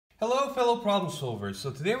Hello fellow problem solvers.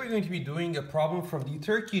 So today we're going to be doing a problem from the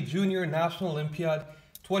Turkey Junior National Olympiad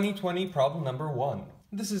 2020 problem number 1.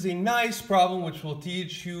 This is a nice problem which will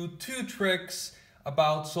teach you 2 tricks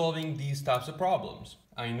about solving these types of problems.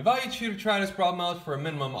 I invite you to try this problem out for a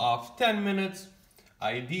minimum of 10 minutes,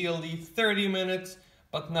 ideally 30 minutes,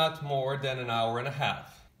 but not more than an hour and a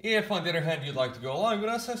half. If on the other hand you'd like to go along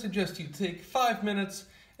with us, I suggest you take 5 minutes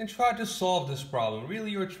and try to solve this problem,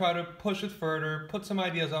 really, or try to push it further, put some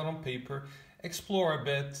ideas out on paper, explore a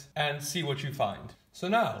bit, and see what you find. So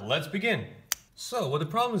now, let's begin. So, what the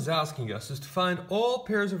problem is asking us is to find all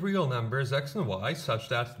pairs of real numbers, x and y, such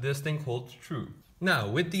that this thing holds true. Now,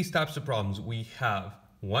 with these types of problems, we have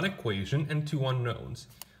one equation and 2 unknowns.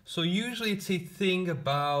 So usually it's a thing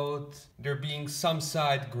about there being some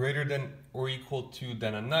side greater than or equal to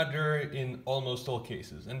than another in almost all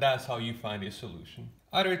cases, and that's how you find a solution.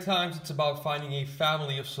 Other times it's about finding a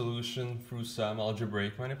family of solution through some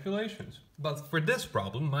algebraic manipulations. But for this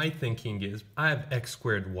problem, my thinking is I have x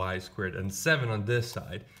squared, y squared, and 7 on this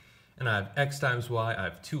side, and I have x times y, I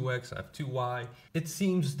have 2x, I have 2y. It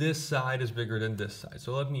seems this side is bigger than this side.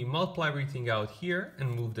 So let me multiply everything out here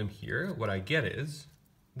and move them here. What I get is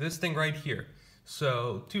this thing right here.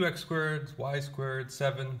 So 2x squared, y squared,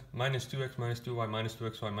 7, minus 2x, minus 2y, minus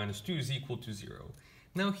 2xy, minus 2 is equal to 0.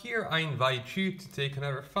 Now here I invite you to take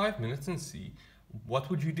another 5 minutes and see what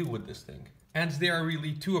would you do with this thing. And there are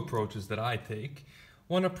really 2 approaches that I take.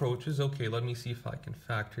 One approach is, okay, let me see if I can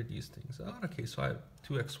factor these things out. Okay, so I have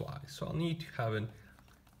 2xy, so I'll need to have an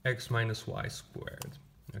x minus y squared.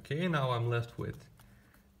 Okay, now I'm left with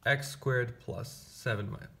x squared plus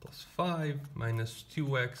 7 plus 5 minus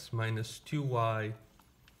 2x minus 2y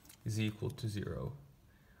is equal to 0.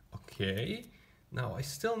 Okay, now I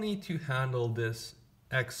still need to handle this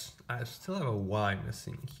x. I still have a y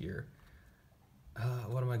missing here.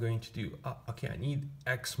 What am I going to do? Okay, I need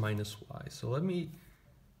x minus y. So let me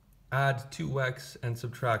add 2x and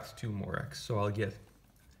subtract 2 more x. So I'll get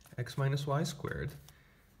x minus y squared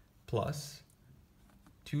plus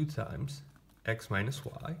 2 times x minus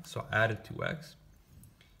y, so I added 2x,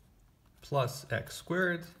 plus x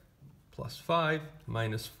squared plus 5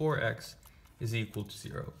 minus 4x is equal to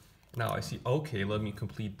 0. Now I see, okay, let me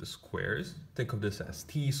complete the squares. Think of this as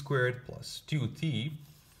t squared plus 2t.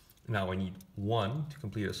 Now I need 1 to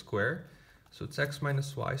complete a square. So it's x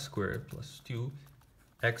minus y squared plus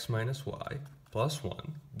 2x minus y plus 1.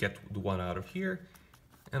 Get the 1 out of here.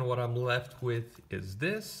 And what I'm left with is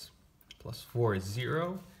this, plus 4 is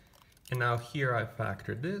 0. And now here I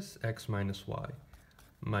factor this, x minus y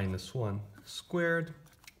minus 1 squared,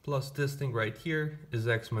 plus this thing right here is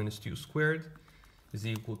x minus 2 squared is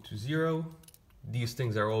equal to 0. These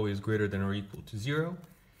things are always greater than or equal to 0.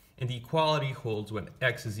 And the equality holds when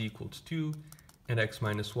x is equal to 2 and x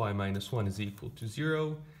minus y minus 1 is equal to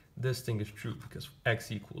 0. This thing is true because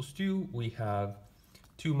x equals 2. We have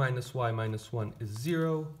 2 minus y minus 1 is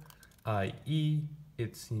 0, i.e.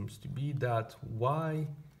 it seems to be that y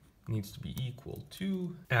needs to be equal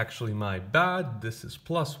to, actually my bad, this is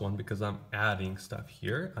plus 1 because I'm adding stuff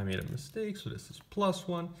here. I made a mistake, so this is plus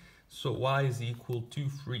 1. So y is equal to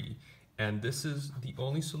 3. And this is the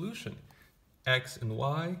only solution. X and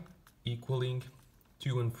y equaling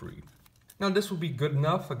 2 and 3. Now this will be good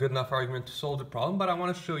enough, a good enough argument to solve the problem, but I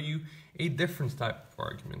want to show you a different type of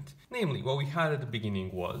argument. Namely, what we had at the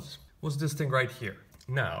beginning was this thing right here.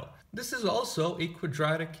 Now, this is also a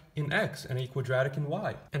quadratic in x and a quadratic in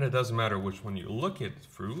y. And it doesn't matter which one you look it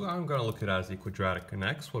through. I'm going to look at it as a quadratic in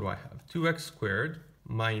x. What do I have? 2x squared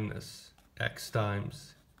minus x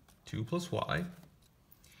times 2 plus y.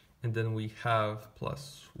 And then we have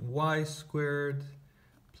plus y squared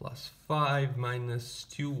plus 5 minus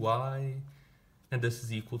 2y. And this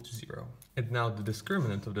is equal to 0. And now the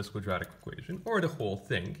discriminant of this quadratic equation, or the whole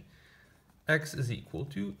thing, x is equal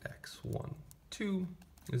to x1, 2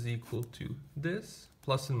 is equal to this,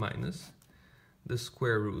 plus and minus, the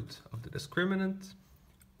square root of the discriminant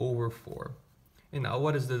over 4. And now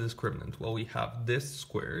what is the discriminant? Well, we have this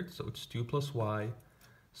squared, so it's 2 plus y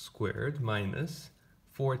squared minus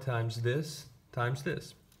 4 times this times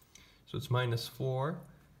this. So it's minus 4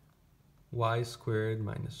 y squared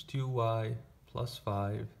minus 2y plus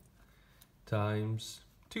 5 times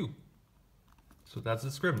 2. So that's the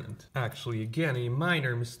discriminant. Actually, again, a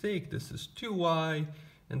minor mistake. This is 2y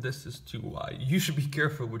and this is 2y. You should be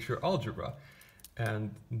careful with your algebra.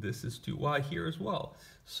 And this is 2y here as well.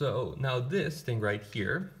 So now this thing right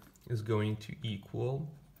here is going to equal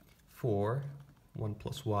 1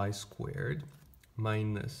 plus y squared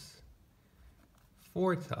minus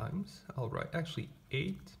 4 times, I'll write actually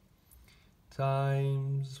 8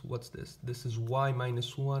 times, what's this? This is y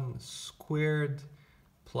minus 1 squared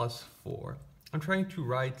plus 4. I'm trying to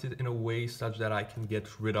write it in a way such that I can get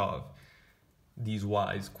rid of these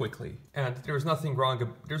y's quickly. And there's nothing wrong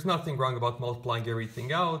about multiplying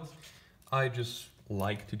everything out. I just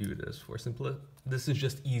like to do this for simplicity. This is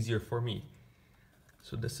just easier for me.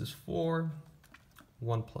 So this is 4,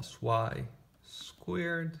 1 plus y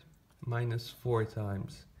squared minus 4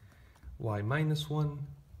 times y minus 1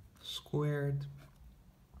 squared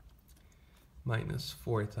minus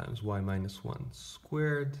 4 times y minus 1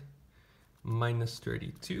 squared minus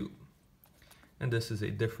 32. And this is a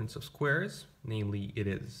difference of squares, namely it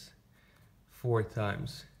is 4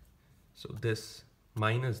 times, so this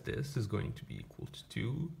minus this is going to be equal to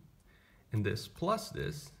 2, and this plus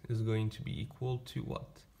this is going to be equal to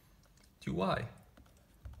what? To y.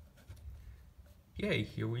 Yay,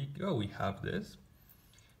 here we go, we have this.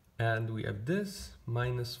 And we have this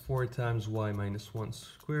minus 4 times y minus 1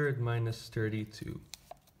 squared minus 32.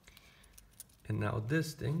 And now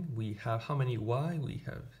this thing, we have how many y? We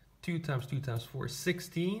have 2 times 2 times 4,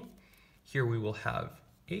 16. Here we will have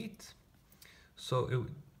 8. So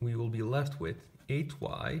we will be left with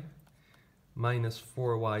 8y minus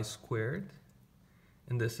 4y squared.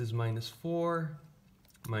 And this is minus 4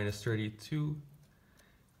 minus 32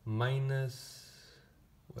 minus,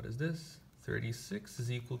 what is this? 36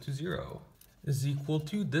 is equal to 0. Is equal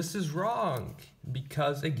to, this is wrong.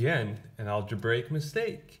 Because again, an algebraic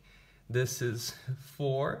mistake. This is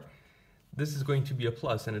 4. This is going to be a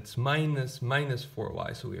plus, and it's minus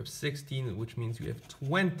 4y. So we have 16, which means we have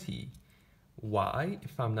 20y,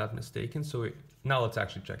 if I'm not mistaken. So now let's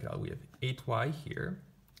actually check it out. We have 8y here.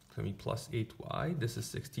 So we plus 8y. This is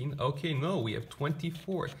 16. Okay, no, we have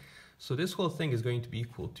 24. So this whole thing is going to be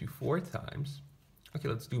equal to 4 times. Okay,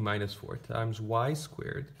 let's do minus 4 times y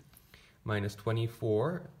squared minus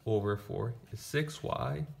 24 over 4 is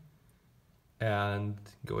 6y, and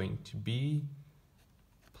going to be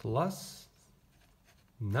plus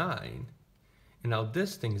 9. And now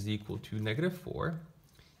this thing is equal to negative 4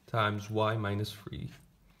 times y minus 3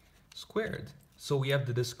 squared. So we have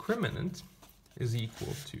the discriminant is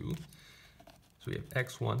equal to, so we have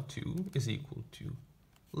x1, 2 is equal to,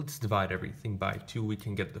 let's divide everything by 2, we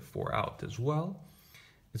can get the 4 out as well.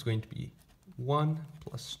 It's going to be 1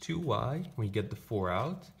 plus 2y, we get the 4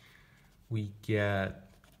 out, we get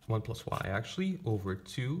 1 plus y actually, over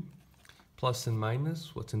 2, plus and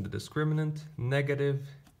minus, what's in the discriminant? Negative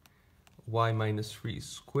y minus 3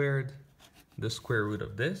 squared, the square root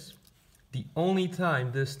of this. The only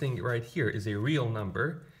time this thing right here is a real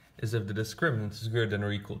number is if the discriminant is greater than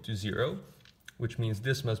or equal to 0, which means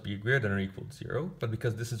this must be greater than or equal to 0, but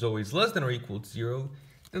because this is always less than or equal to 0,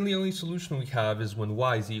 then the only solution we have is when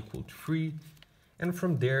y is equal to 3, and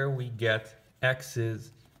from there we get x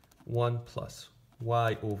is 1 plus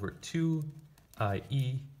y over 2,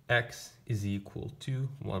 i.e. x is equal to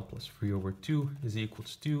 1 plus 3 over 2 is equal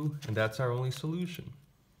to 2, and that's our only solution.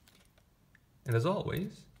 And as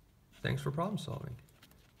always, thanks for problem solving.